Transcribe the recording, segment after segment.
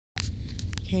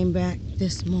came back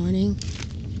this morning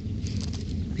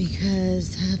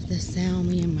because of the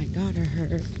sound me and my daughter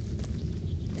heard,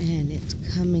 and it's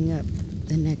coming up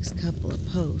the next couple of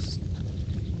posts.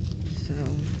 So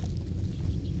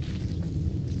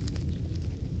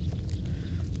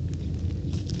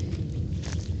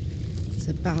it's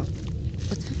about,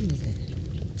 what time is it?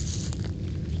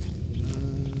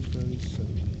 9:37.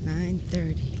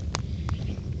 9:30.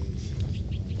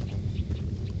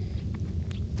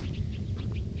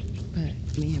 But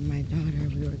me and my daughter,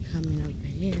 we were coming over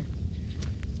here.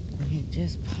 We had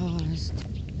just paused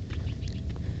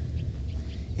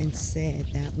and said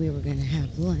that we were going to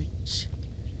have lunch.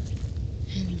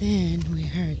 And then we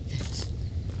heard this.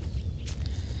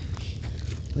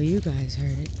 Well, you guys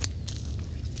heard it.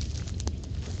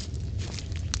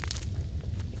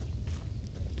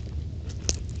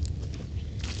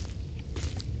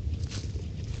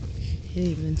 It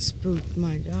even spooked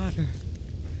my daughter.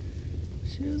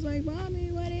 She was like,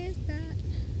 "Mommy, what is that?"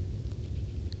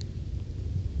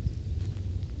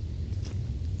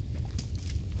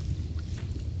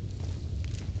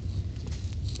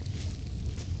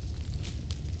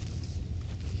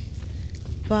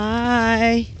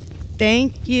 Bye.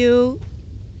 Thank you.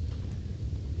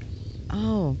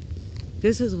 Oh,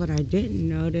 this is what I didn't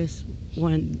notice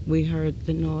when we heard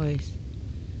the noise.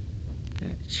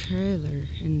 That trailer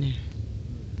in there.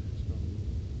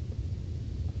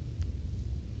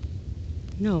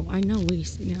 No, I know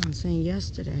I'm saying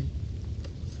yesterday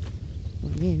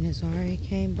when me and his RA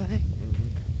came by,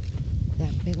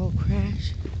 that big old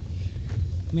crash.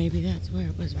 Maybe that's where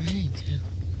it was running to.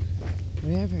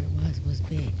 Whatever it was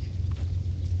big.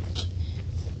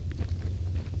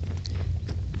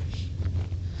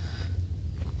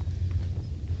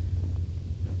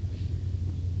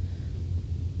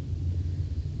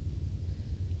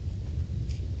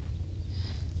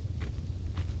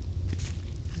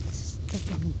 I was stuck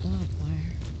in the barbed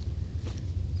wire.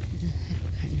 That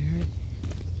kind of hurt.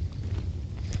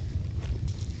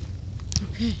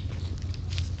 Okay.